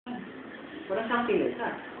Parang something like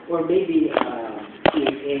that. Or maybe,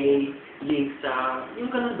 EA, link sa,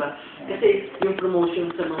 yung ganun ba? Kasi yung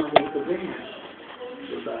promotion sa mga link to burners.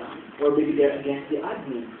 Diba? Or maybe they're against the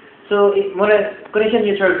admin. So, connection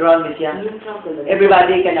neutral ground is yan?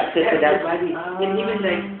 Everybody can access to that? Everybody. And even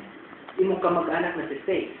like, yung mga kamag-anak na sa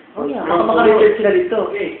state. Oh yeah, maka-research sila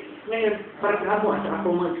dito. Okay. Ngayon, parang ako, at ako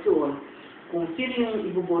magsuon, kung sino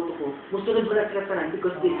yung iboboto ko, musunod ko na sila pa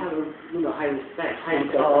because they have, high respect.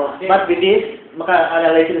 Okay. But with this,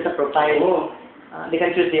 maka-analyze sila sa profile. They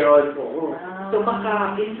can choose their own. So,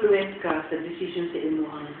 maka-influence ka sa decision sa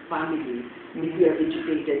inyong family if you are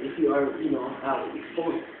educated, if you are,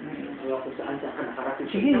 exposed. Kung saan ka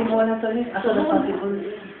nakarating. Sige, gumawa na tayo. Asa na possible?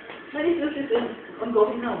 This is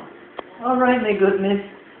ongoing now. Alright, my goodness.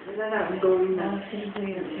 Ongoing na.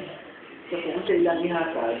 So, kung sila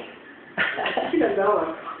ihatag, sila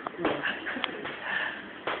gawin.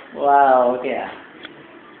 Wow, okay.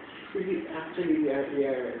 Actually, we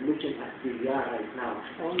are looking at the year right now.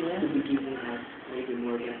 Oh, yeah. To be giving us maybe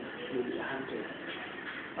more than maybe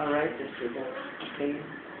 100. Alright, just for that. Okay.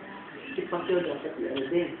 Keep on doing that the other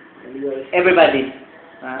day. Everybody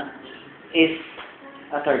is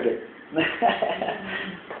a target.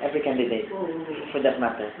 Every candidate, for that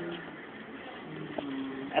matter.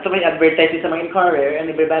 Ito may advertising sa mga inquirer and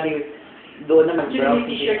everybody doon na mag-browse. Actually,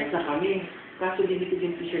 may t-shirts na kami. Kaso limited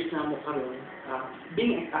yung t-shirts na mo karon.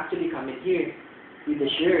 Being actually coming here with the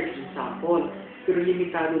shirts, yung sample. Pero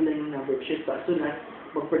limitado lang yung number of shirts. As soon as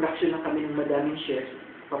mag-production na kami ng madaming shirts,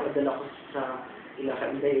 papadala ko sa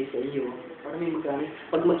Ilaka-Inday sa iyo. Para may magamit.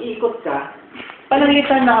 Pag mag-iikot ka,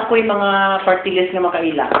 Pananglitan na ako yung mga party list na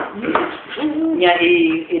makaila. Niya,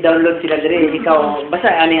 i-download sila dire. Ikaw,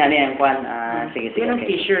 basta ani-ani ang kwan. Sige. Yan ang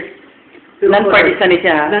t-shirt. Non-partisan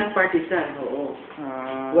siya, ha? Non-partisan, oo.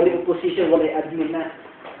 Walang opposition, walang admin na.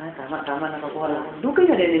 Tama, nakakuha lang. Dugay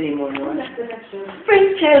na din mo. Last election. Friend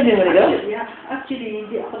child din mo nito? Yeah, actually,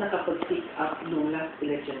 hindi ako nakapag-pick up nung last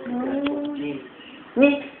election.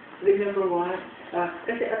 Remember what?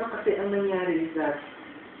 Kasi ang nangyari is that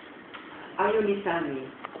ayaw ni Sammy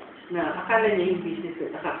na akala niya yung business ko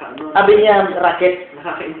nakakaano. Sabi niya, racket.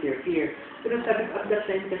 Nakaka-interfere. Pero sabi ko, at that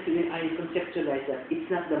time kasi when I conceptualize that, it's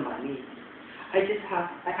not the money. I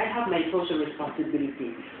have my social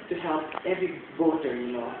responsibility to help every voter,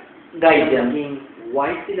 Guide them. Maging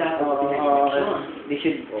white sila o election. They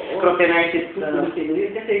should scrutinize it.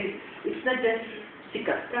 Kasi it's not just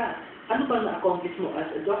sikat ka. Ano ba na-accomplish mo as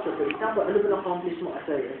a doctor? For example, ano ba na-accomplish mo as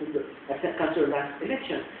a cancer last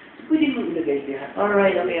election? So, pwede mo ilagay diyan.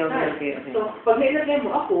 Alright, okay. So, pag nailagay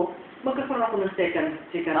mo ako, magkakaroon ako ng second.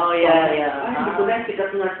 Oh, yeah. Hindi ko lang,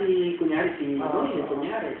 sikat nga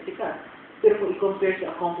kunyari, sikat. Pero kung i-compare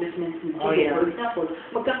sa accomplishments ni for example,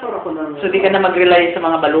 magkakaroon ako ng... So, di ka na mag-rely sa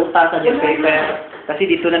mga baluta, sa newspaper.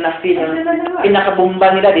 Kasi dito na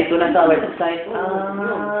pinakabumba nila, dito na sa website.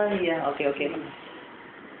 Yeah, okay.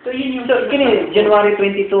 So, yun yung... So, kini, January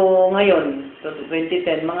 22 ngayon,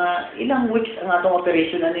 2010, mga ilang weeks ang atong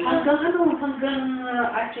operation na nga? Hanggang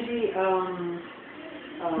actually,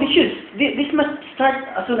 This must start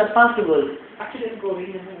as soon as possible. Actually, I'm going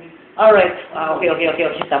na Alright. Okay.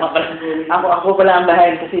 Tama pala. Ako pala ang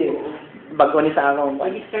bahay kasi bago ni sa ako.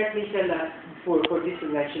 I-start ni siya for this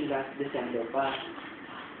election last December pa.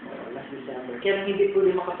 Last December. Kaya hindi po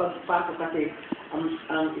rin makapagpasok kasi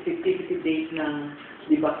ang effectivity date ng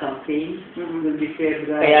campaign will be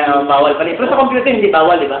February. Kaya bawal pa rin. Pero sa computer hindi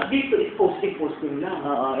bawal, di ba? Dito is posting lang.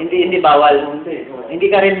 Oo, hindi bawal. Hindi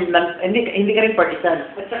ka rin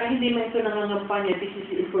partisan. At saka hindi man ito nangangampanya, this is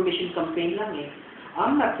information campaign lang eh.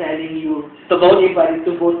 I'm not telling you to vote for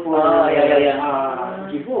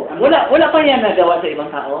Gibo. Wala pa yan nagawa sa ibang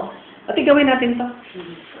tao. At gawin natin to.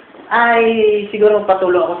 Ay siguro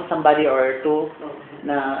patulong ako sa somebody or two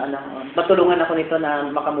na patulungan ako nito na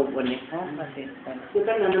makamove on eh. Kasi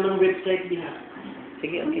Bukan na namang website diha.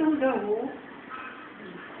 Sige, okay.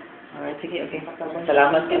 Alright, sige, okay.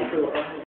 Salamat din.